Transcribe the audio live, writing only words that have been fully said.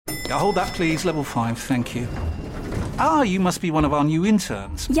Hold that, please. Level 5, thank you. Ah, you must be one of our new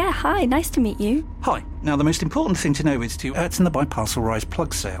interns. Yeah, hi, nice to meet you. Hi. Now, the most important thing to know is to in the Biparcel Rise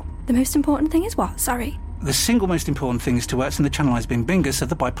plug sale. The most important thing is what? Sorry. The single most important thing is to in the Channelized Bing Bingus of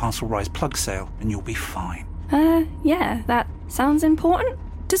the Biparcel Rise plug sale, and you'll be fine. Yeah, that sounds important.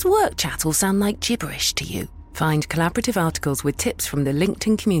 Does work chat all sound like gibberish to you? Find collaborative articles with tips from the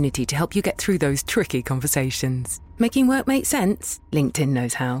LinkedIn community to help you get through those tricky conversations. Making work make sense? LinkedIn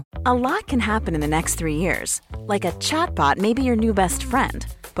knows how. A lot can happen in the next 3 years. Like a chatbot may be your new best friend.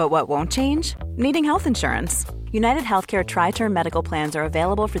 But what won't change? Needing health insurance. United Healthcare Tri-Term Medical Plans are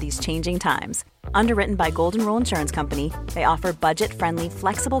available for these changing times. Underwritten by Golden Rule Insurance Company, they offer budget-friendly,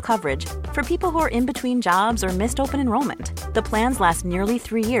 flexible coverage for people who are in between jobs or missed open enrollment. The plans last nearly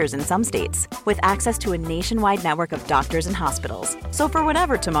 3 years in some states, with access to a nationwide network of doctors and hospitals. So for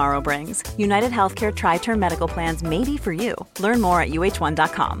whatever tomorrow brings, United Healthcare Tri-Term Medical Plans may be for you. Learn more at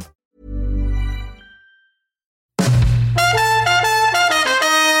uh1.com.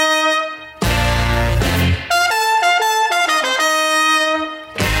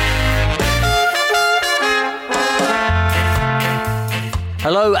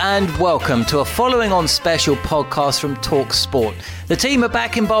 Hello and welcome to a following on special podcast from Talk Sport. The team are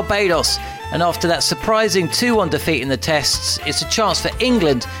back in Barbados, and after that surprising 2-1 defeat in the tests, it's a chance for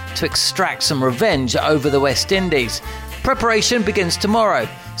England to extract some revenge over the West Indies. Preparation begins tomorrow,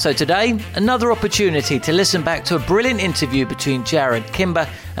 so today another opportunity to listen back to a brilliant interview between Jarrod Kimber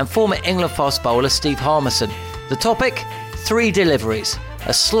and former England fast bowler Steve Harmison. The topic? 3 deliveries,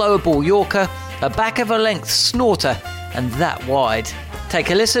 a slower ball Yorker, a back of a length snorter, and that wide. Take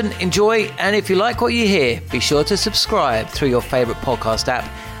a listen, enjoy, and if you like what you hear, be sure to subscribe through your favourite podcast app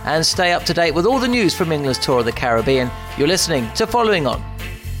and stay up to date with all the news from England's tour of the Caribbean. You're listening to Following On.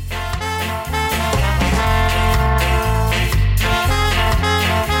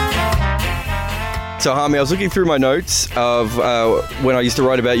 So, Harmy, I was looking through my notes of when I used to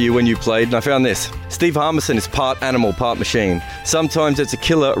write about you when you played, and I found this. Steve Harmison is part animal, part machine. Sometimes it's a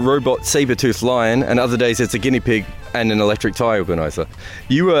killer robot saber-toothed lion, and other days it's a guinea pig and an electric tie organiser.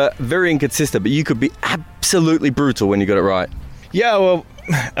 You were very inconsistent, but you could be absolutely brutal when you got it right. Yeah, well,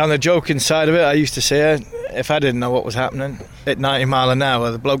 on the joking side of it, I used to say if I didn't know what was happening at 90 mile an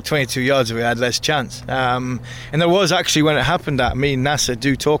hour, the bloke 22 yards away had less chance. And there was actually, when it happened, that me and Nasser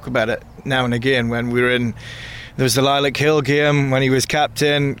do talk about it now and again when we were in. There was the Lilac Hill game when he was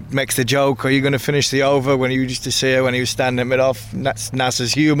captain, makes the joke, are you going to finish the over, when he used to say when he was standing mid-off, that's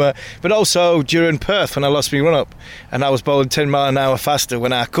Nasser's humour. But also during Perth when I lost my run-up and I was bowling 10 mile an hour faster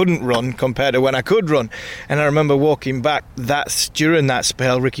when I couldn't run compared to when I could run. And I remember walking back, during that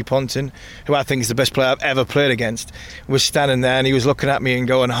spell, Ricky Ponting, who I think is the best player I've ever played against, was standing there and he was looking at me and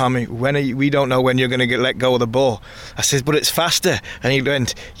going, Harmy, we don't know when you're going to get let go of the ball. I said, but it's faster. And he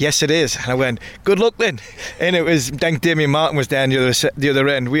went, yes it is. And I went, good luck then. And it was, thank Damien Martin was down the other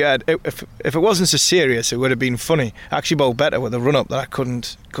end. We had, if it wasn't so serious, it would have been funny. I actually bowled better with a run up that I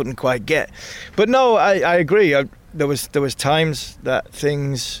couldn't quite get. But no, I agree. There was times that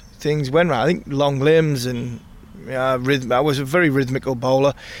things went right. I think long limbs and rhythm. I was a very rhythmical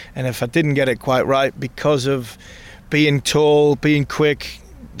bowler, and if I didn't get it quite right because of being tall, being quick,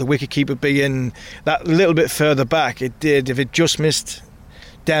 the wicketkeeper being that little bit further back, it did. If it just missed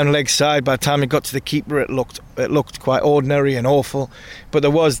down leg side, by the time it got to the keeper, it looked quite ordinary and awful. But there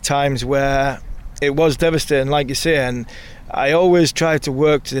was times where it was devastating, like you say. And I always tried to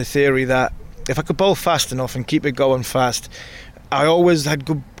work to the theory that if I could bowl fast enough and keep it going fast, I always had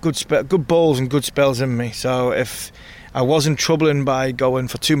good bowls and good spells in me. So if I wasn't troubling by going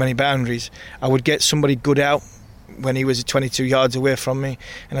for too many boundaries, I would get somebody good out when he was 22 yards away from me.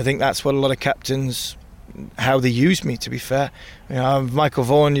 And I think that's what a lot of captains, how they used me, to be fair. Michael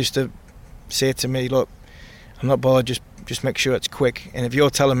Vaughan used to say to me, look, I'm not bothered, just make sure it's quick. And if you're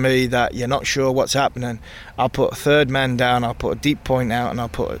telling me that you're not sure what's happening, I'll put a third man down, I'll put a deep point out, and I'll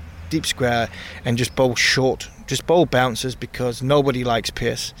put a deep square and just bowl short. Just bowl bouncers, because nobody likes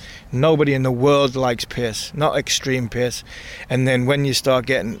pace. Nobody in the world likes pace, not extreme pace. And then when you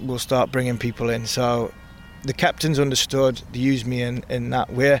we'll start bringing people in. So the captains understood, they used me in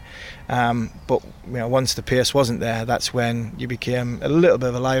that way. But once the pace wasn't there, that's when you became a little bit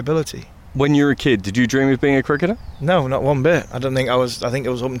of a liability. When you were a kid, did you dream of being a cricketer? No, not one bit. I think it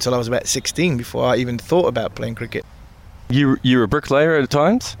was up until I was about 16 before I even thought about playing cricket. You were a bricklayer at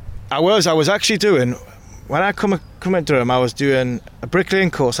times? I was actually doing, when I come at Durham, I was doing a bricklaying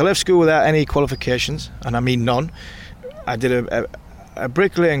course. I left school without any qualifications, and I mean none. I did a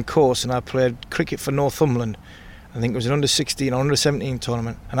bricklaying course, and I played cricket for Northumberland. I think it was an under-16 or under-17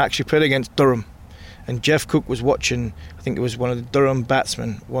 tournament, and I actually played against Durham. and Jeff Cook was watching. I think it was one of the Durham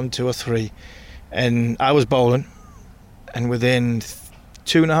batsmen, 1, 2 or 3, and I was bowling. And within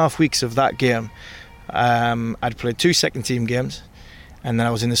 2.5 weeks of that game, I'd played 2 second-team games, and then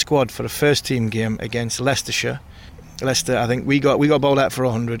I was in the squad for the first-team game against Leicestershire. Leicester, I think we got bowled out for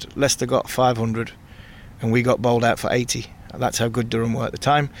 100. Leicester got 500, and we got bowled out for 80. That's how good Durham were at the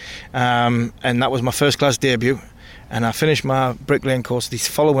time, and that was my first-class debut. And I finished my Brick Lane course the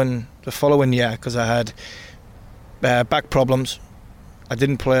following year because I had back problems. I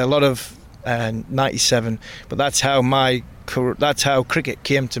didn't play a lot of 97, but that's how cricket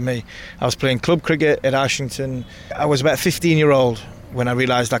came to me. I was playing club cricket at Ashington. I was about 15-year-old when I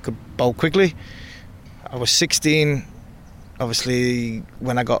realised I could bowl quickly. I was 16, obviously,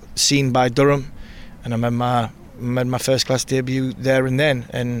 when I got seen by Durham, and I made my first class debut there and then.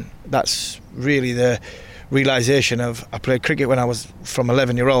 And that's really the realisation of, I played cricket when I was from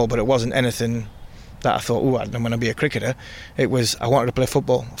 11-year-old, but it wasn't anything that I thought, I'm going to be a cricketer. It was, I wanted to play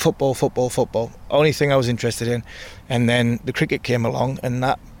football. Only thing I was interested in. And then the cricket came along, and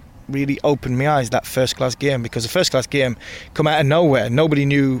that really opened my eyes, that first class game, because the first class game come out of nowhere. Nobody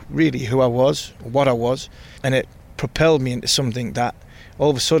knew really who I was, what I was, and it propelled me into something that all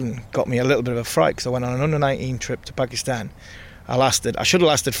of a sudden got me a little bit of a fright, because I went on an under-19 trip to Pakistan. I should have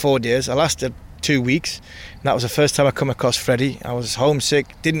lasted 4 days. I lasted 2 weeks. And that was the first time I come across Freddie. I was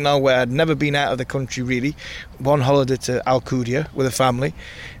homesick, didn't know where. I'd never been out of the country really. One holiday to Al Qudiyah with a family,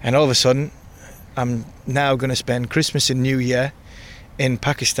 and all of a sudden I'm now going to spend Christmas and New Year in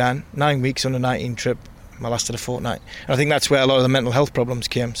Pakistan, 9 weeks on a 19 trip. I lasted a fortnight. And I think that's where a lot of the mental health problems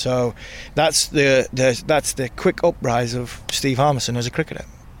came. So that's the quick uprise of Steve Harmison as a cricketer.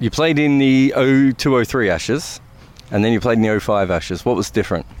 You played in the 02-03 Ashes, and then you played in the 05 Ashes. What was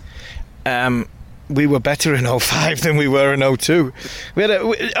different? We were better in 05 than we were in 02.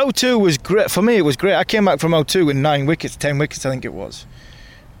 02 was great. For me, it was great. I came back from 02 with 9 wickets, 10 wickets, I think it was.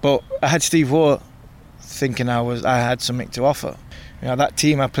 But I had Steve Waugh thinking I had something to offer. That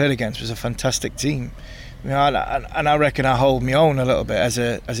team I played against was a fantastic team. And I reckon I hold my own a little bit as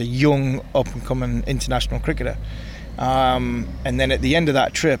a young, up-and-coming international cricketer. And then at the end of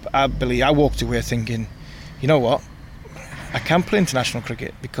that trip, I believe I walked away thinking, you know what? I can play international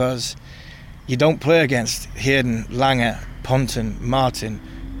cricket, because you don't play against Hayden, Langer, Ponton, Martin,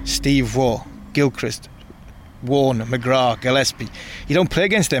 Steve Waugh, Gilchrist, Warner, McGrath, Gillespie. You don't play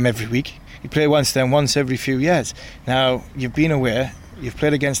against them every week. You play against them once every few years. Now, you've been away, you've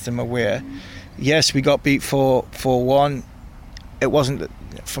played against them away. Yes, we got beat 4-1. It wasn't,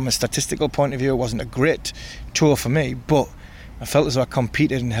 from a statistical point of view, it wasn't a great tour for me, but I felt as though I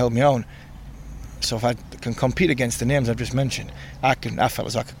competed and held my own. So if I can compete against the names I've just mentioned, I felt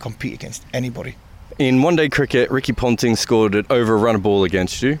as though I could compete against anybody. In one-day cricket, Ricky Ponting scored at over a run a ball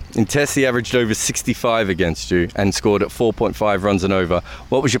against you. In Tests, he averaged over 65 against you and scored at 4.5 runs and over.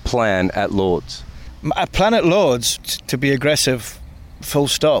 What was your plan at Lords? My plan at Lords, to be aggressive, full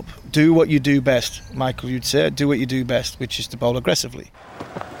stop. Do what you do best. Michael, you'd say, do what you do best, which is to bowl aggressively.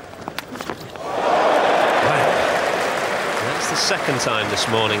 That's the second time this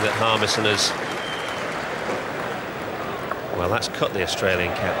morning that Harmison has... Well, that's cut the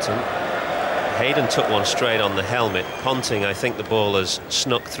Australian captain. Hayden took one straight on the helmet. Ponting, I think the ball has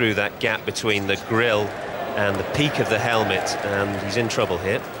snuck through that gap between the grill and the peak of the helmet, and he's in trouble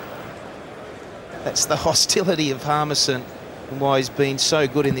here. That's the hostility of Harmison and why he's been so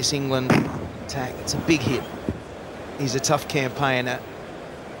good in this England attack. It's a big hit. He's a tough campaigner.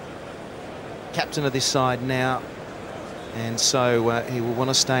 Captain of this side now, and so he will want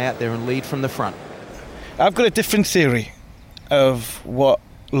to stay out there and lead from the front. I've got a different theory of what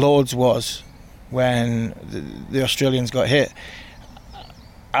Lords was when the Australians got hit.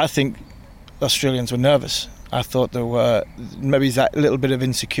 I think the Australians were nervous. I thought there were maybe that little bit of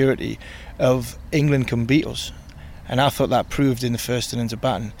insecurity of England can beat us, and I thought that proved in the first innings of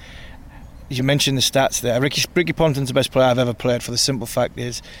batting. You mentioned the stats there. Ricky Ponting's the best player I've ever played, for the simple fact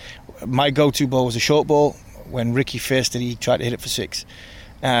is my go-to ball was a short ball. When Ricky faced it, he tried to hit it for 6.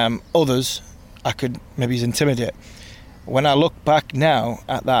 Others I could maybe intimidate. When I look back now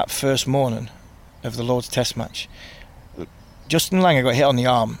at that first morning of the Lord's Test match, Justin Langer got hit on the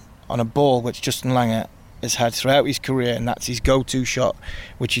arm on a ball which Justin Langer has had throughout his career, and that's his go-to shot,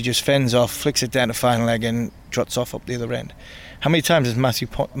 which he just fends off, flicks it down to final leg and trots off up the other end. How many times has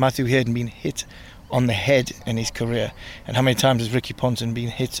Matthew Hayden been hit on the head in his career, and how many times has Ricky Ponting been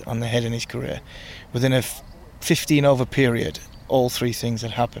hit on the head in his career? Within a 15 over period, all 3 things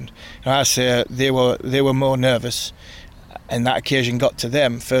had happened. And I say they were more nervous, and that occasion got to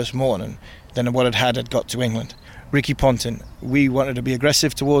them first morning than what had got to England. Ricky Ponting. We wanted to be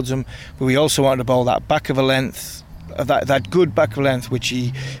aggressive towards him, but we also wanted to bowl that back of a length, that good back of a length, which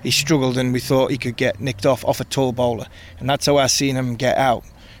he struggled, and we thought he could get nicked off a tall bowler, and that's how I seen him get out.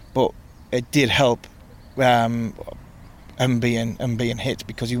 But it did help him being hit,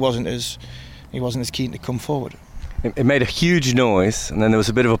 because he wasn't as keen to come forward. It made a huge noise, and then there was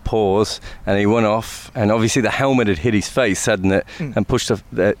a bit of a pause, and he went off, and obviously the helmet had hit his face, hadn't it, and pushed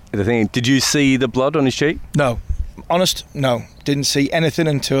the thing. Did you see the blood on his cheek? No. Honest, no. Didn't see anything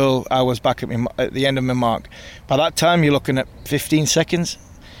until I was back at the end of my mark. By that time, you're looking at 15 seconds.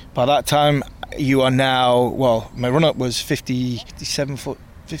 By that time, you are now, well, my run-up was 57 foot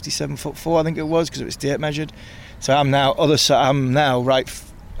 4, I think it was, because it was tape measured. So I'm a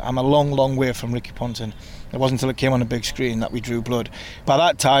long way from Ricky Ponting. It wasn't until it came on a big screen that we drew blood. By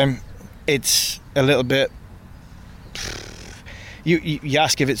that time, it's a little bit... You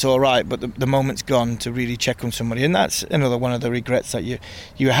ask if it's all right, but the moment's gone to really check on somebody. And that's another one of the regrets that you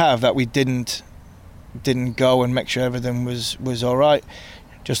have, that we didn't go and make sure everything was all right.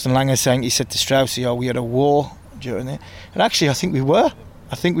 Justin Langer saying, he said to Straussy, we had a war during it. And actually, I think we were,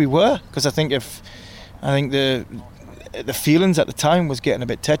 because I think the feelings at the time was getting a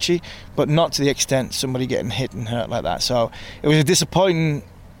bit touchy, but not to the extent somebody getting hit and hurt like that. So it was a disappointing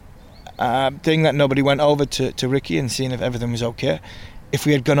thing that nobody went over to Ricky and seeing if everything was okay. If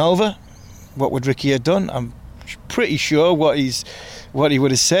we had gone over, what would Ricky have done? I'm pretty sure what he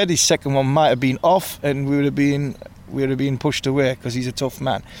would have said. His second one might have been off, and we would have been pushed away, because he's a tough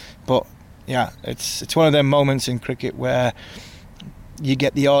man. But yeah, it's one of them moments in cricket where I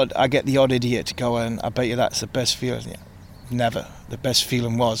get the odd idiot to go, and I bet you that's the best feeling. Yeah, never. The best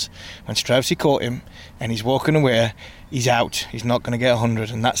feeling was when Straussy caught him and he's walking away, he's out. He's not going to get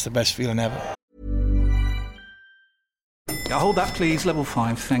 100, and that's the best feeling ever. Hold that, please. Level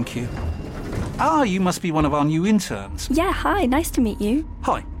 5, thank you. You must be one of our new interns. Yeah, hi, nice to meet you.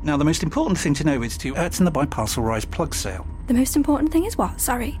 Hi. Now, the most important thing to know is to in the Biparcel Rise plug sale. The most important thing is what?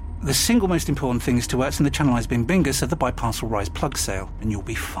 Sorry. The single most important thing is to in the Channel Eyes Bing Bingus of the Biparcel Rise plug sale, and you'll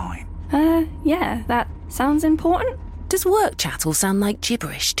be fine. Yeah, that sounds important. Does work chat all sound like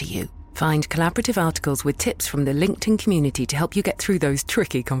gibberish to you? Find collaborative articles with tips from the LinkedIn community to help you get through those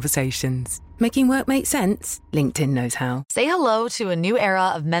tricky conversations. Making work make sense? LinkedIn knows how. Say hello to a new era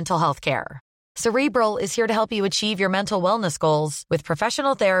of mental health care. Cerebral is here to help you achieve your mental wellness goals with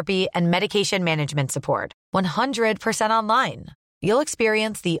professional therapy and medication management support. 100% online. You'll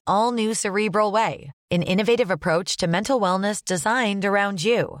experience the all-new Cerebral Way, an innovative approach to mental wellness designed around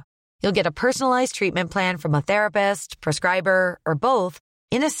you. You'll get a personalized treatment plan from a therapist, prescriber, or both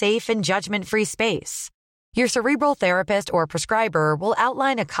in a safe and judgment-free space. Your Cerebral therapist or prescriber will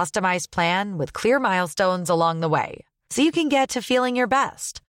outline a customized plan with clear milestones along the way, so you can get to feeling your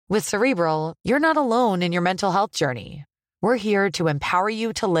best. With Cerebral, you're not alone in your mental health journey. We're here to empower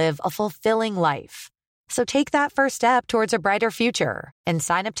you to live a fulfilling life. So take that first step towards a brighter future and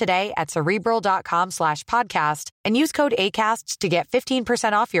sign up today at Cerebral.com/podcast and use code ACAST to get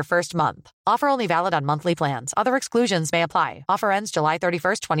 15% off your first month. Offer only valid on monthly plans. Other exclusions may apply. Offer ends July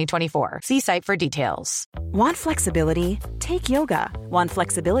 31st, 2024. See site for details. Want flexibility? Take yoga. Want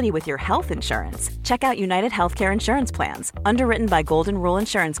flexibility with your health insurance? Check out United Healthcare Insurance Plans. Underwritten by Golden Rule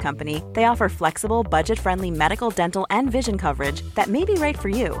Insurance Company, they offer flexible, budget-friendly medical, dental, and vision coverage that may be right for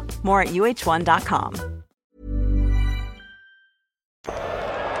you. More at UH1.com.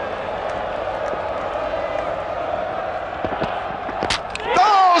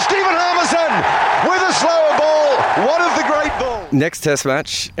 Stephen Harmison with a slower ball, one of the great balls. Next test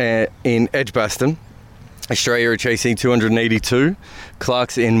match in Edgbaston. Australia are chasing 282.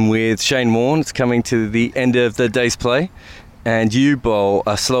 Clark's in with Shane Warne. It's coming to the end of the day's play. And you bowl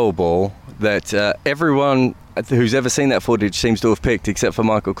a slower ball that everyone who's ever seen that footage seems to have picked, except for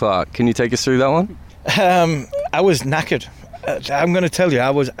Michael Clark. Can you take us through that one? I was knackered. I'm going to tell you,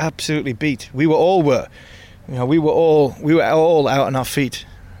 I was absolutely beat. We were. You know, we were all out on our feet.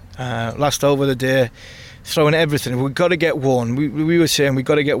 Last over the day, throwing everything. We've got to get one. We were saying we've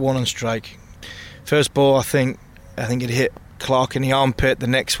got to get one on strike. First ball, I think it hit Clark in the armpit. The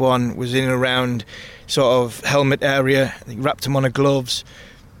next one was in and around sort of helmet area. I think wrapped him on the gloves.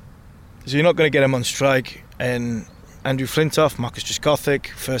 So you're not going to get him on strike. And Andrew Flintoff, Marcus Trescothick,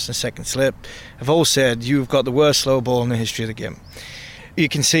 first and second slip, have all said you've got the worst slow ball in the history of the game. You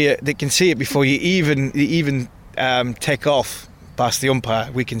can see it. They can see it before you even take off past the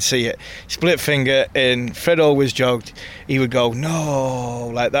umpire. We can see it. Split finger, and Fred always joked he would go no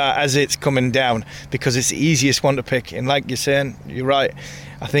like that as it's coming down, because it's the easiest one to pick. And like you're saying, you're right.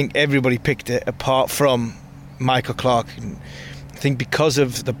 I think everybody picked it apart from Michael Clark. And I think because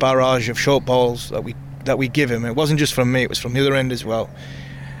of the barrage of short balls that we that we give him. It wasn't just from me; it was from the other end as well.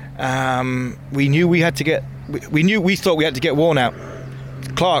 We knew we had to get. We thought we had to get Warne out.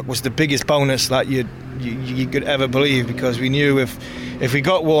 Clark was the biggest bonus that you could ever believe, because we knew if we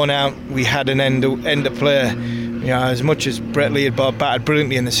got Warne out, we had an end of player. As much as Brett Lee had batted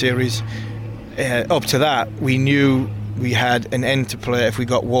brilliantly in the series, up to that, we knew we had an end to play if we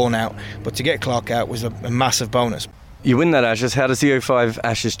got Warne out. But to get Clark out was a massive bonus. You win that Ashes. How does the 05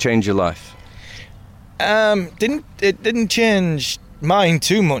 Ashes change your life? It didn't change mine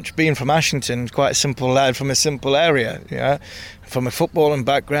too much. Being from Ashington, quite a simple lad from a simple area, from a footballing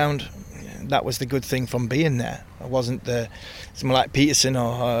background. That was the good thing from being there. I wasn't someone like Peterson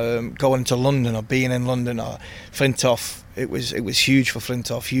or going to London or being in London or Flintoff. It was huge for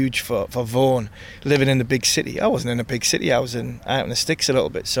Flintoff, huge for Vaughan, living in the big city. I wasn't in a big city. I was out in the sticks a little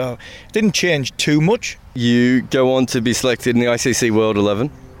bit, so it didn't change too much. You go on to be selected in the ICC World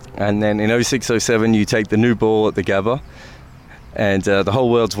 11, and then in 06-07 you take the new ball at the Gabba, and the whole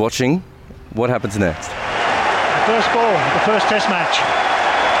world's watching. What happens next? The first ball, the first Test match.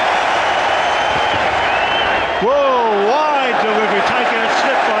 Whoa, wide delivery, taken and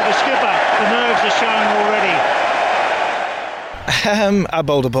slipped by the skipper. The nerves are showing already. I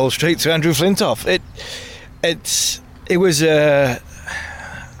bowled a ball straight to Andrew Flintoff. It was a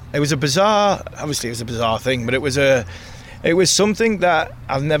bizarre, obviously it was a bizarre thing, but it was something that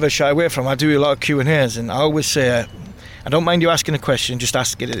I'll never shy away from. I do a lot of Q&As, and I always say, I don't mind you asking a question, just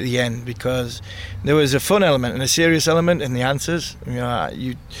ask it at the end, because there was a fun element and a serious element in the answers.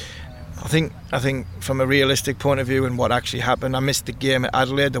 I think from a realistic point of view and what actually happened, I missed the game at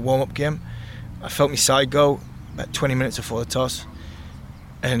Adelaide, the warm-up game. I felt my side go about 20 minutes before the toss,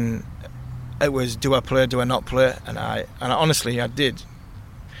 and it was, do I play, do I not play? And I honestly, I did.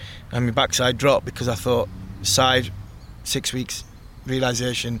 And my backside dropped, because I thought, side, 6 weeks,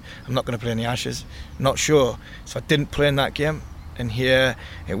 realisation, I'm not going to play in the Ashes. Not sure. So I didn't play in that game, and here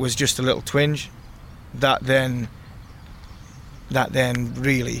it was just a little twinge that then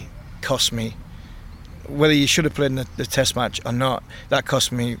really cost me. Whether you should have played in the Test match or not, that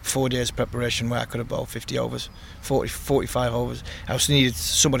cost me 4 days preparation, where I could have bowled 50 overs, 45 overs. I needed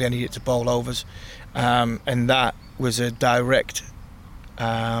to bowl overs, and that was a direct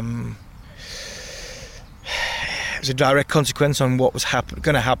consequence on what was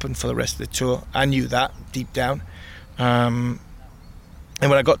going to happen for the rest of the tour. I knew that deep down, and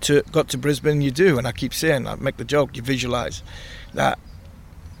when I got to Brisbane, you do, and I keep saying, I make the joke, you visualise that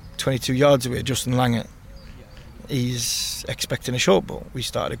 22 yards away, Justin Langer, he's expecting a short ball. We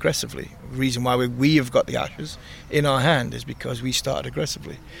started aggressively. The reason why we have got the Ashes in our hand is because we started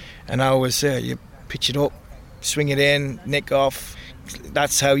aggressively. And I always say, you pitch it up, swing it in, nick off.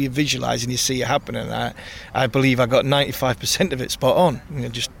 That's how you visualise and you see it happening. I believe I got 95% of it spot on.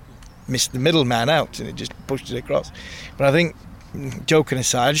 Just missed the middleman out, and it just pushed it across. But I think, joking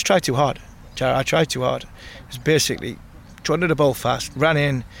aside, I just tried too hard. I tried too hard. It was basically trotted the ball fast,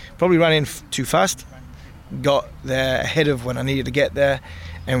 probably ran in too fast, got there ahead of when I needed to get there,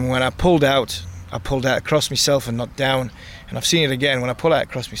 and when I pulled out across myself and not down. And I've seen it again, when I pull out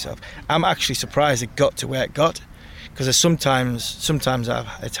across myself, I'm actually surprised it got to where it got, because sometimes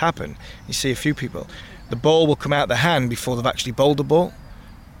it's happened. You see a few people, the ball will come out the hand before they've actually bowled the ball,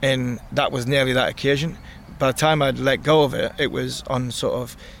 and that was nearly that occasion. By the time I'd let go of it, it was on sort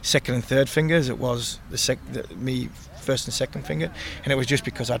of second and third fingers. It was me first and second finger, and it was just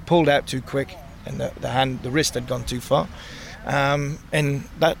because I'd pulled out too quick, and the wrist had gone too far, and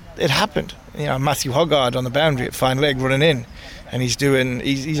that it happened. Matthew Hoggard on the boundary at fine leg running in, and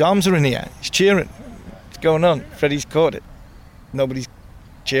his arms are in the air, he's cheering. What's going on? Freddie's caught it. Nobody's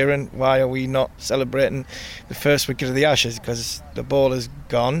cheering. Why are we not celebrating the first wicket of the Ashes? Because the ball has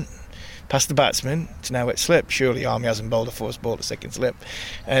gone past the batsman, it's now at slip. Surely Army hasn't bowled a first ball to second slip.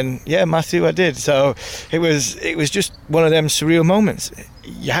 And yeah, Matthew, I did. So it was just one of them surreal moments.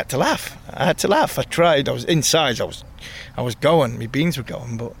 You had to laugh. I had to laugh. I tried. I was inside. I was going. My beans were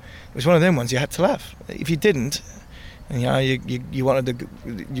going. But it was one of them ones you had to laugh. If you didn't, you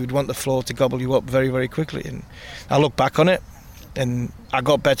would want the floor to gobble you up very, very quickly. And I look back on it, and I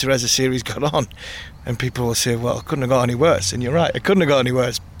got better as the series got on. And people will say, well, it couldn't have got any worse. And you're right, it couldn't have got any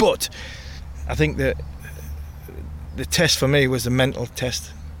worse. But I think that the test for me was the mental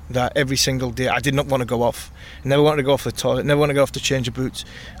test, that every single day I did not want to go off. I never wanted to go off the toilet, never wanted to go off to change of boots.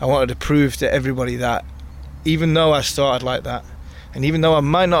 I wanted to prove to everybody that even though I started like that, and even though I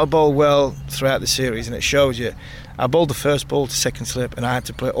might not have bowled well throughout the series, and it shows you, I bowled the first ball to second slip, and I had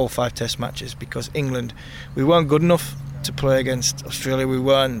to play all 5 test matches because England, we weren't good enough to play against Australia.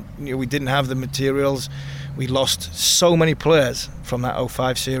 We didn't have the materials. We lost so many players from that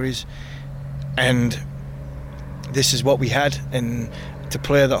 05 series, and this is what we had, and to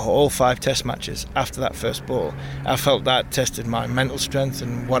play the whole 5 test matches after that first ball, I felt that tested my mental strength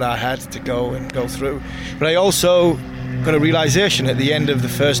and what I had to go through. But I also got a realisation at the end of the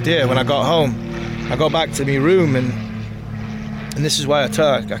first day when I got home. I got back to my room, and this is why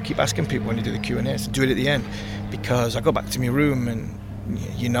I keep asking people when you do the Q&As to do it at the end, because I got back to my room and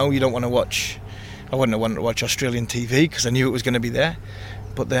you don't want to watch. I wouldn't have wanted to watch Australian TV because I knew it was going to be there.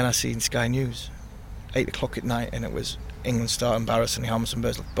 But then I seen Sky News, 8 o'clock at night, and it was England starting Barratt and Harmison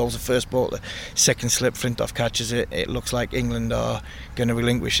bowls the first ball, the second slip, Flintoff catches it. It looks like England are going to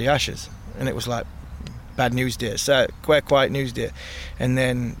relinquish the Ashes, and it was like bad news day, so quite quiet news day. And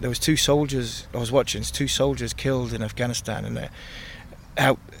then there was 2 soldiers I was watching, 2 soldiers killed in Afghanistan, and they're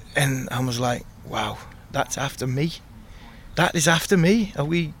out, and I was like, wow, that's after me. That is after me. Are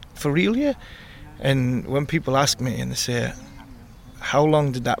we for real here? And when people ask me and they say, how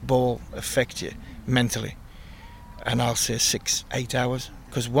long did that ball affect you mentally? And I'll say 6-8 hours,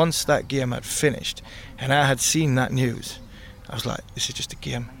 because once that game had finished and I had seen that news, I was like, this is just a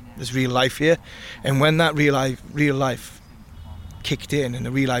game. There's real life here. And when that real life kicked in, and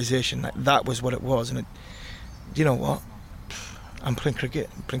the realisation that was what it was, and you know what? I'm playing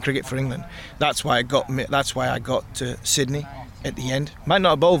cricket for England. That's why I got to Sydney at the end. Might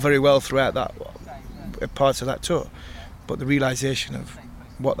not have bowled very well throughout that parts of that tour, but the realisation of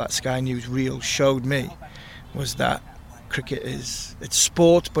what that Sky News reel showed me was that cricket it's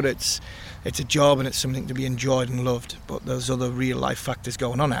sport, but it's a job, and it's something to be enjoyed and loved. But there's other real life factors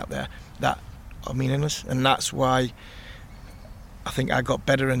going on out there that are meaningless, and that's why I think I got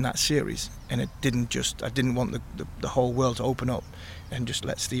better in that series. And I didn't want the whole world to open up and just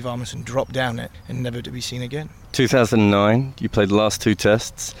let Steve Harmison drop down it and never to be seen again. 2009, you played the last 2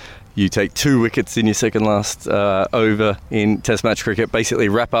 tests. You take 2 wickets in your second last over in Test match cricket, basically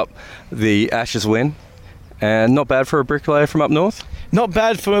wrap up the Ashes win. And not bad for a bricklayer from up north? Not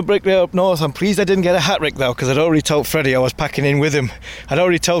bad for a bricklayer up north. I'm pleased I didn't get a hat-trick though, because I'd already told Freddie I was packing in with him. I'd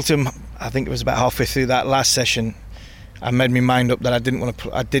already told him, I think it was about halfway through that last session, I made my mind up that I didn't want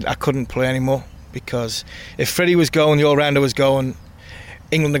to. I couldn't play anymore, because if Freddie was going, the all-rounder was going,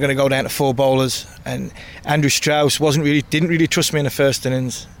 England are going to go down to 4 bowlers, and Andrew Strauss didn't really trust me in the first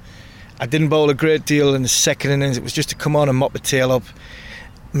innings. I didn't bowl a great deal in the second innings. It was just to come on and mop the tail up.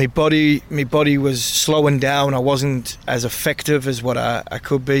 My body was slowing down. I wasn't as effective as what I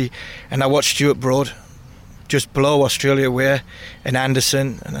could be, and I watched Stuart Broad just blow Australia away, and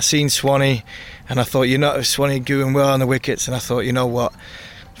Anderson, and I seen Swanee, and I thought, Swanee doing well on the wickets, and I thought, you know what,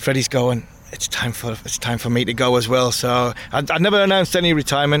 Freddie's going. It's time for me to go as well. So I never announced any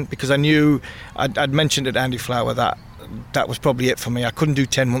retirement, because I knew I'd mentioned at Andy Flower that was probably it for me. I couldn't do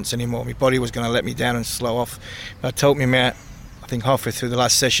 10 months anymore. My body was going to let me down and slow off. But I told me mate, I think halfway through the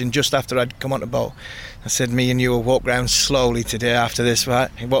last session, just after I'd come on to bowl, I said, me and you will walk round slowly today after this, right?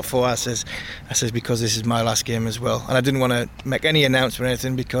 And what for? I says, because this is my last game as well. And I didn't want to make any announcement or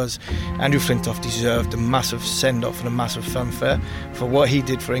anything, because Andrew Flintoff deserved a massive send-off and a massive fanfare for what he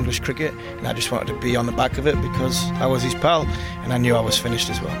did for English cricket. And I just wanted to be on the back of it, because I was his pal, and I knew I was finished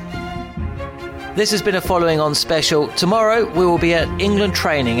as well. This has been a Following On special. Tomorrow we will be at England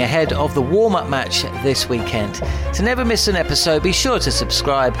training ahead of the warm-up match this weekend. To never miss an episode, be sure to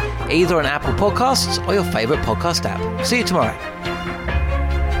subscribe either on Apple Podcasts or your favourite podcast app. See you tomorrow.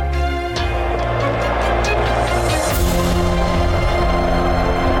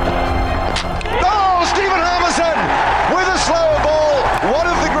 Oh, Stephen Harmison with a slower ball. One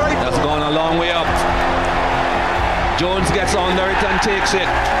of the great... That's gone a long way up. Jones gets under it and takes it.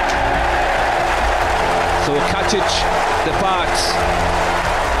 So Katic departs.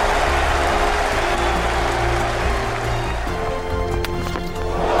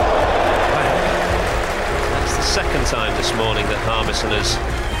 That's the second time this morning that Harmison has...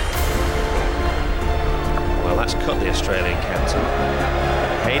 Well, that's cut the Australian captain.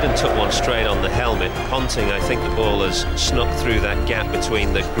 Hayden took one straight on the helmet. Ponting, I think the ball has snuck through that gap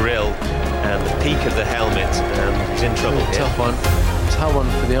between the grill and the peak of the helmet, and he's in trouble here. Tough one. Tough one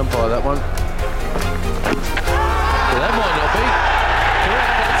for the umpire, that one. Well, that might not be.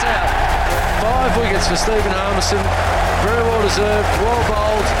 Correct, that's out. 5 wickets for Stephen Harmison. Very well deserved, well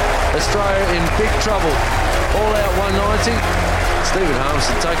bowled. Australia in big trouble. All out 190. Stephen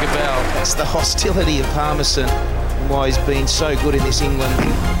Harmison, take a bow. That's the hostility of Harmison, and why he's been so good in this England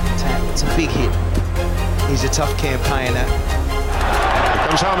attack. It's a big hit. He's a tough campaigner. Here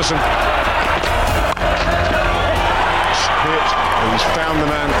comes Harmison. Hit. He's found the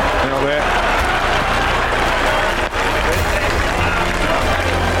man out there.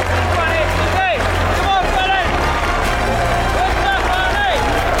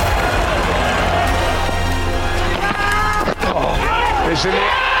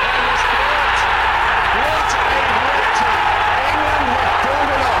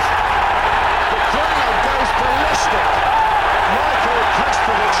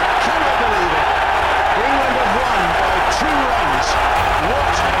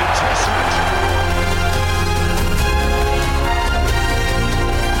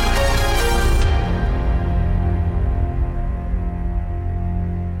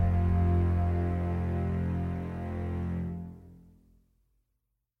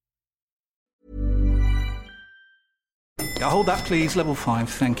 Yeah, hold that, please. Level 5,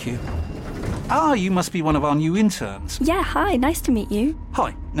 thank you. Ah, you must be one of our new interns. Yeah, hi, nice to meet you.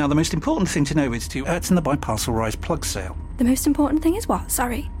 Hi. Now, the most important thing to know is to in the Biparcel Rise plug sale. The most important thing is what?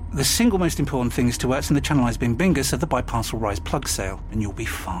 Sorry. The single most important thing is to in the Channelized Bing Bingus of the Biparcel Rise plug sale, and you'll be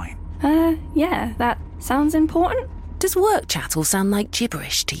fine. Yeah, that sounds important. Does work chat all sound like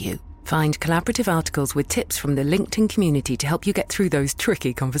gibberish to you? Find collaborative articles with tips from the LinkedIn community to help you get through those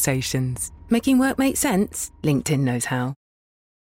tricky conversations. Making work make sense? LinkedIn knows how.